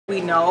We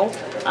know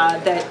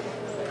that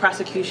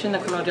prosecution, the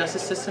criminal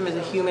justice system, is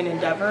a human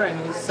endeavor and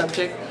is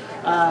subject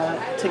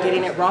to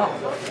getting it wrong.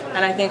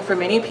 And I think for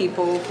many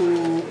people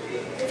who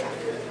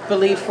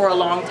believed for a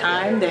long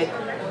time that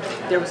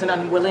there was an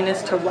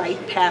unwillingness to right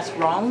past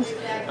wrongs,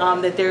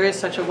 that there is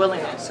such a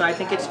willingness. So I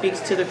think it speaks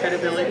to the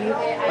credibility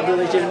of the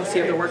legitimacy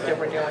of the work that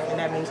we're doing, and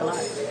that means a lot.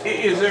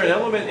 Is there an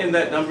element in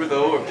that number,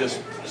 though, of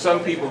just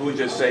some people who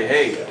just say,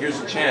 hey,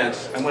 here's a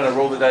chance, I'm going to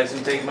roll the dice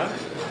and take mine?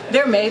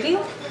 There may be,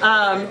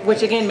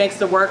 which again makes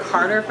the work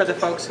harder for the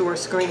folks who are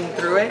screening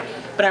through it.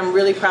 But I'm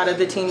really proud of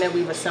the team that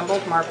we've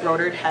assembled. Mark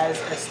Rodert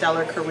has a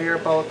stellar career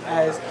both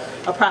as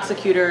a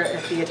prosecutor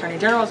at the Attorney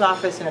General's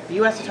office and at the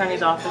U.S.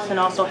 Attorney's office, and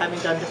also having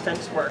done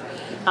defense work.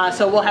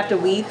 So we'll have to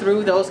weed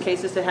through those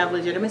cases that have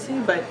legitimacy,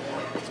 but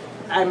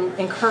I'm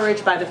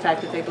encouraged by the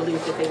fact that they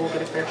believe that they will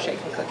get a fair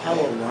shake in Cook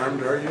County. How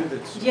alarmed are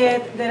you?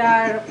 Yet there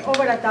are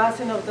over a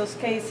dozen of those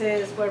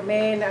cases where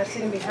men are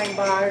sitting behind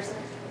bars,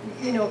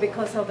 you know,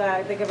 because of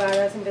the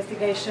Guevara's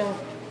investigation.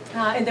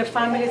 And their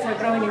families are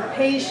growing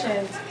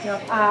impatient.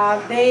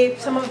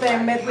 Some of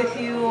them met with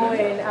you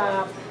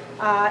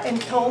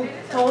and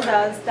told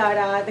us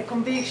that the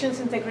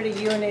Convictions Integrity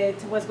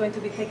Unit was going to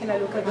be taking a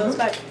look at those,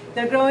 but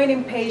they're growing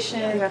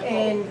impatient,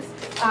 and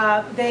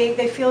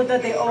they feel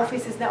that the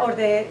office is not, or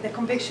the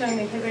Conviction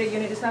Integrity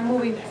Unit is not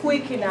moving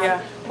quick enough.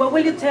 Yeah. What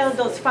will you tell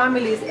those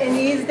families, and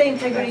is the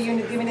Integrity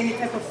Unit giving any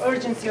type of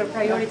urgency or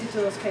priority to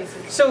those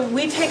cases? So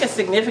we take a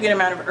significant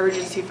amount of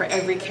urgency for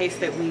every case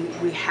that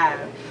we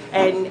have.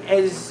 And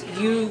as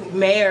you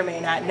may or may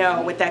not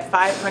know, with that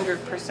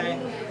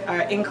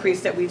 500%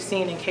 increase that we've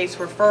seen in case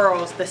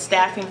referrals, the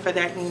staffing for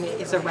that unit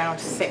is around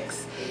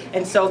 6.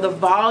 And so the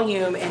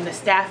volume and the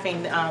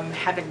staffing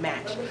haven't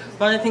matched.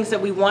 One of the things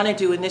that we want to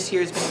do, and this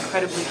year has been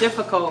incredibly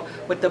difficult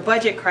with the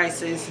budget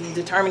crisis and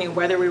determining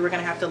whether we were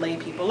going to have to lay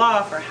people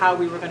off or how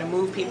we were going to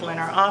move people in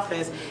our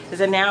office, is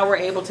that now we're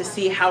able to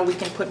see how we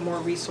can put more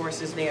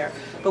resources there.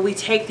 But we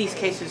take these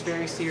cases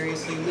very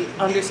seriously. We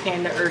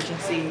understand the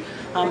urgency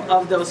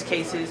of those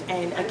cases.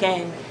 And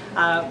again,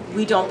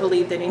 we don't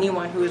believe that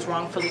anyone who is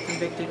wrongfully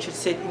convicted should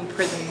sit in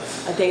prison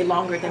a day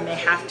longer than they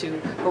have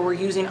to, but we're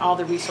using all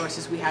the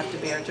resources we have to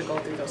bear to go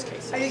through those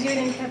cases. Are you giving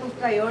any type of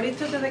priority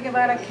to the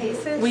Guevara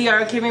cases? We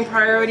are giving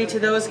priority to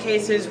those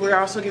cases. We're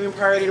also giving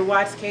priority to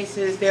Watts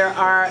cases. There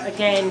are,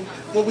 again,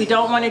 what we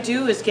don't want to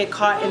do is get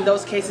caught in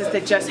those cases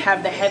that just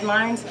have the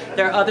headlines.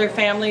 There are other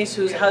families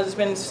whose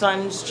husbands,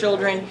 sons,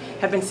 children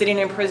have been sitting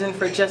in prison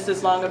for just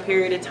as long a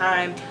period of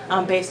time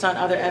based on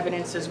other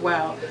evidence as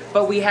well.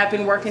 But we have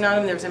been working on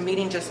them. There was a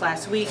meeting just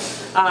last week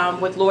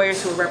with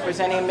lawyers who are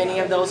representing many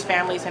of those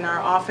families in our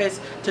office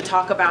to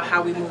talk about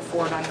how we move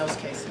forward on those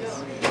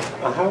cases.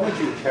 How would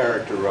you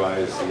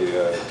characterize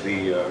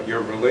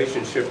your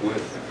relationship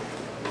with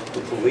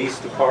the police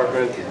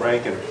department, the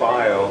rank and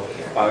file,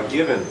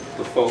 given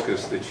the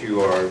focus that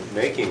you are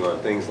making on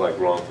things like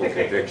wrongful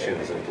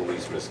convictions and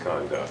police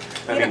misconduct?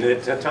 I mean,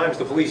 at times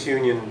the police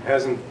union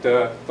hasn't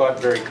thought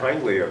very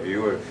kindly of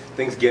you. Are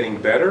things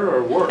getting better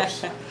or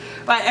worse?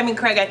 Well, I mean,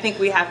 Craig, I think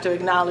we have to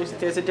acknowledge that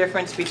there's a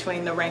difference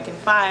between the rank and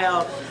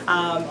file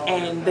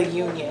and the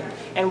union.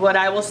 And what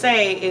I will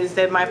say is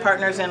that my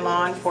partners in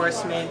law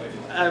enforcement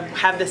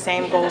have the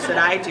same goals that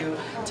I do,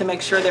 to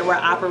make sure that we're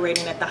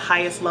operating at the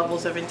highest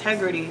levels of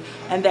integrity,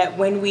 and that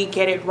when we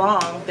get it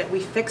wrong, that we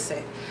fix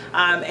it.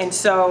 And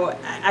so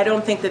I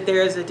don't think that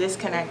there is a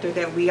disconnect or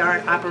that we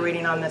aren't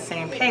operating on the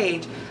same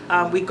page.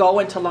 We go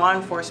into law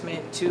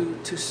enforcement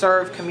to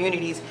serve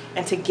communities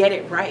and to get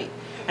it right.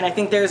 And I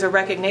think there's a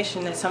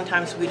recognition that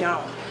sometimes we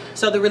don't.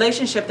 So the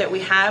relationship that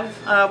we have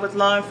with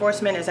law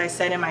enforcement, as I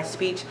said in my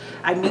speech,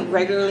 I meet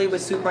regularly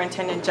with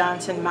Superintendent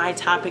Johnson. My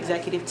top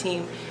executive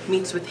team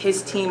meets with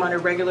his team on a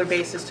regular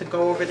basis to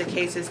go over the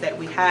cases that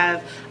we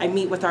have. I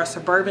meet with our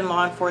suburban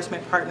law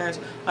enforcement partners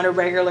on a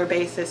regular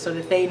basis so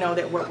that they know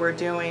that what we're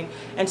doing.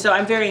 And so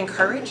I'm very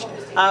encouraged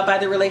by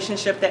the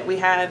relationship that we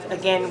have,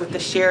 again, with the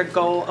shared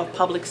goal of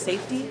public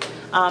safety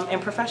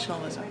and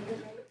professionalism.